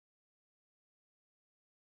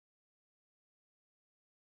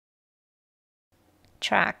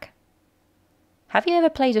track. Have you ever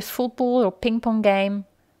played a football or ping pong game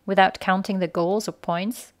without counting the goals or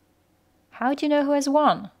points? How do you know who has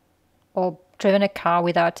won? Or driven a car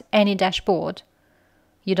without any dashboard?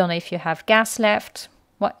 You don't know if you have gas left,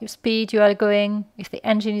 what speed you are going, if the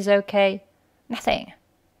engine is okay. Nothing.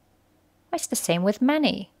 Well, it's the same with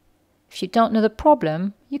money. If you don't know the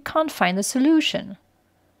problem, you can't find the solution.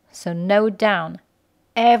 So note down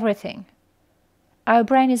everything. Our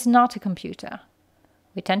brain is not a computer.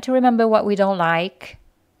 We tend to remember what we don't like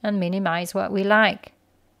and minimize what we like.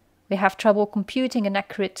 We have trouble computing an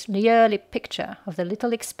accurate yearly picture of the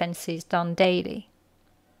little expenses done daily.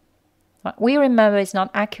 What we remember is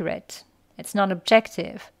not accurate. It's not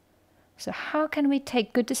objective. So how can we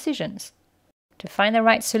take good decisions? To find the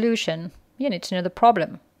right solution, you need to know the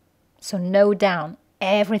problem. So note down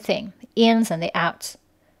everything, the ins and the outs.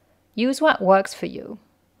 Use what works for you.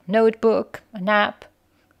 Notebook, an app,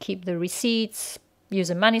 keep the receipts, use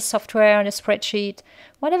a money software and a spreadsheet,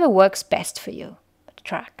 whatever works best for you, but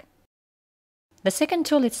track. The second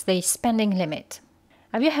tool is the spending limit.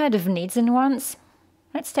 Have you heard of needs and wants?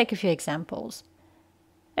 Let's take a few examples.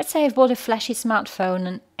 Let's say I've bought a flashy smartphone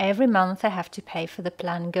and every month I have to pay for the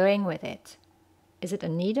plan going with it. Is it a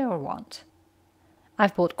need or a want?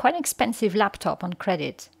 I've bought quite an expensive laptop on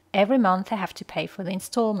credit. Every month I have to pay for the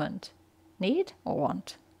installment. Need or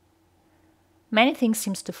want? Many things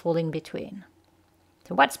seem to fall in between.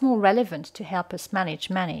 So what's more relevant to help us manage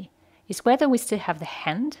money is whether we still have the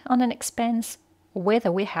hand on an expense or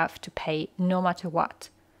whether we have to pay no matter what.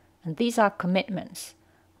 And these are commitments.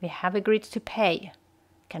 We have agreed to pay.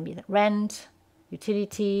 It can be the rent,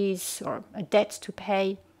 utilities, or a debt to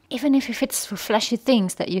pay. Even if it's for flashy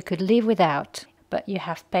things that you could live without, but you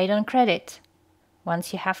have paid on credit.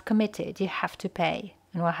 Once you have committed, you have to pay.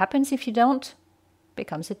 And what happens if you don't? It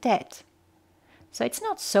becomes a debt. So it's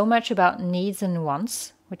not so much about needs and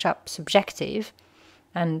wants, which are subjective,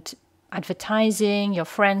 and advertising, your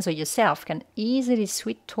friends or yourself can easily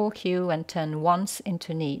sweet talk you and turn wants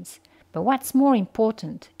into needs. But what's more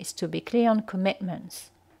important is to be clear on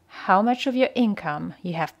commitments. How much of your income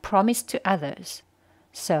you have promised to others.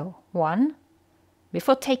 So, 1.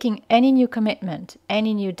 Before taking any new commitment,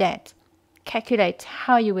 any new debt, calculate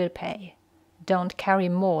how you will pay. Don't carry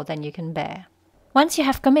more than you can bear. Once you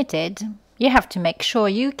have committed, you have to make sure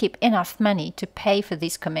you keep enough money to pay for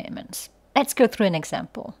these commitments. Let's go through an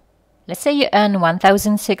example. Let's say you earn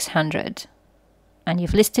 $1,600 and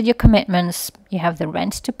you've listed your commitments. You have the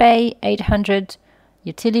rent to pay, $800,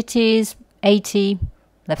 utilities, $80,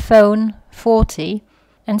 the phone, $40,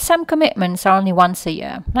 and some commitments are only once a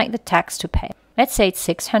year, like the tax to pay. Let's say it's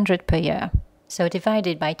 $600 per year. So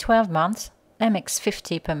divided by 12 months, that makes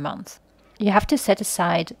 $50 per month. You have to set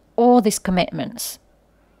aside all these commitments.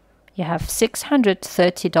 You have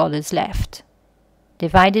 $630 left.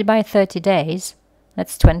 Divided by 30 days,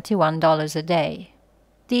 that's $21 a day.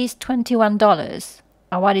 These $21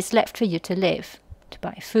 are what is left for you to live, to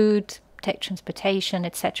buy food, take transportation,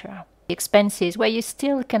 etc. The expenses where you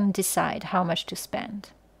still can decide how much to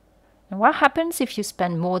spend. And what happens if you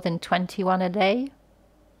spend more than $21 a day?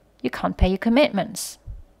 You can't pay your commitments.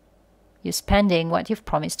 You're spending what you've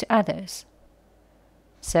promised to others.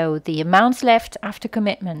 So the amount left after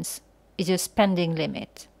commitments is your spending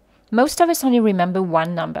limit. Most of us only remember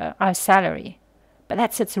one number, our salary, but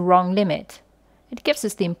that sets a wrong limit. It gives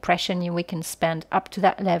us the impression we can spend up to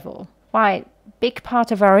that level, while a big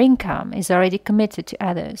part of our income is already committed to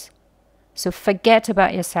others. So forget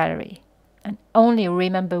about your salary and only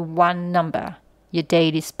remember one number, your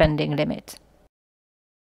daily spending limit.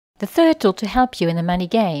 The third tool to help you in the money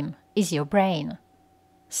game is your brain.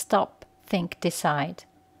 Stop, think, decide.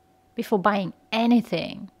 Before buying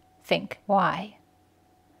anything, think why.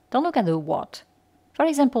 Don't look at the what. For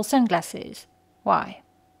example, sunglasses. Why?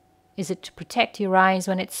 Is it to protect your eyes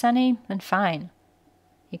when it's sunny? Then fine.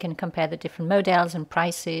 You can compare the different models and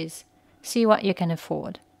prices, see what you can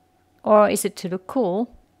afford. Or is it to look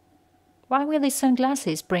cool? What will these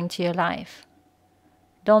sunglasses bring to your life?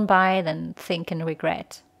 Don't buy, then think and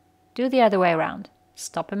regret. Do the other way around.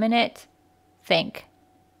 Stop a minute, think,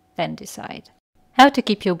 then decide. How to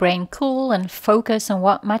keep your brain cool and focus on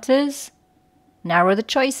what matters? Narrow the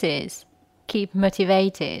choices. Keep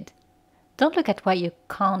motivated. Don't look at what you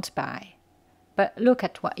can't buy, but look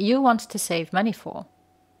at what you want to save money for.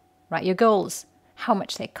 Write your goals, how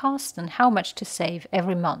much they cost and how much to save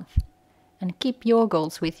every month, and keep your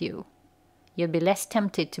goals with you. You'll be less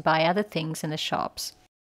tempted to buy other things in the shops.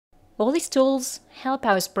 All these tools help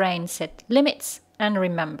our brain set limits and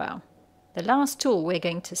remember. The last tool we're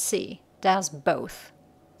going to see does both,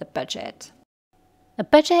 the budget. A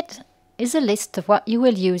budget is a list of what you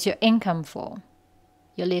will use your income for.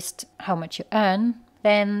 You list how much you earn,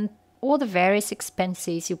 then all the various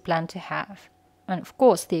expenses you plan to have. And of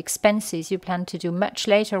course, the expenses you plan to do much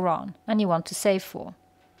later on and you want to save for.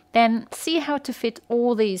 Then see how to fit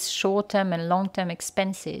all these short-term and long-term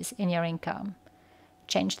expenses in your income.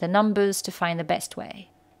 Change the numbers to find the best way.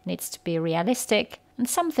 It needs to be realistic and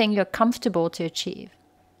something you're comfortable to achieve.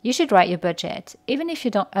 You should write your budget, even if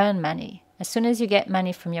you don't earn money. As soon as you get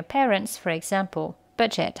money from your parents, for example,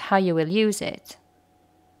 budget how you will use it.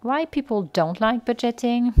 Why people don't like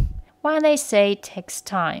budgeting? Why they say it takes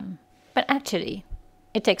time. But actually,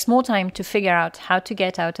 it takes more time to figure out how to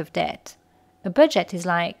get out of debt. A budget is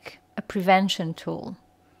like a prevention tool.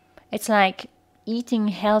 It's like eating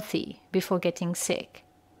healthy before getting sick.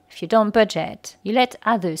 If you don't budget, you let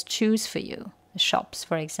others choose for you, the shops,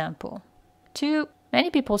 for example. 2, many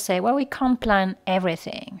people say, well, we can't plan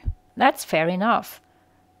everything. That's fair enough.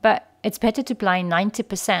 But it's better to plan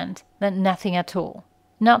 90% than nothing at all.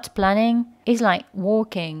 Not planning is like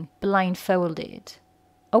walking blindfolded.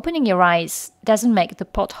 Opening your eyes doesn't make the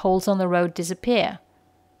potholes on the road disappear,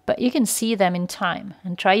 but you can see them in time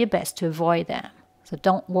and try your best to avoid them. So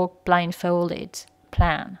don't walk blindfolded,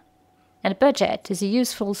 plan. And a budget is a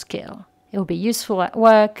useful skill. It will be useful at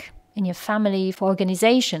work, in your family, for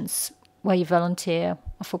organizations where you volunteer,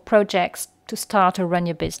 or for projects to start or run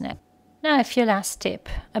your business. Now a few last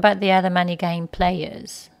tips about the other money game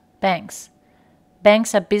players. Banks.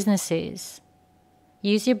 Banks are businesses.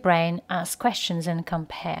 Use your brain, ask questions and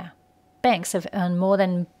compare. Banks have earned more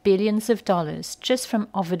than billions of dollars just from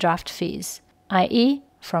overdraft fees, i.e.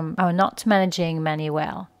 from our not managing money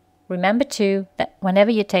well. Remember too that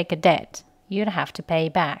whenever you take a debt, you don't have to pay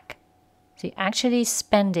back. So you're actually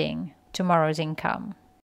spending tomorrow's income.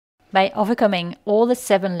 By overcoming all the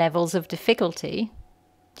 7 levels of difficulty,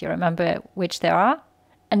 do you remember which there are?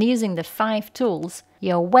 And using the 5 tools,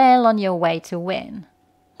 you're well on your way to win.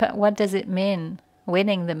 But what does it mean?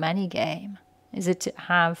 Winning the money game? Is it to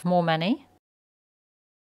have more money?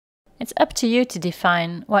 It's up to you to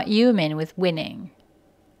define what you mean with winning.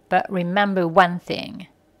 But remember one thing,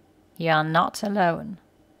 you are not alone.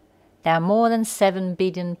 There are more than 7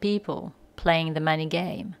 billion people playing the money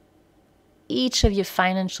game. Each of your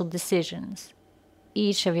financial decisions,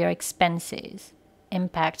 each of your expenses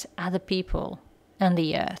impact other people and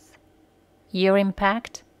the earth. Your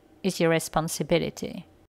impact is your responsibility.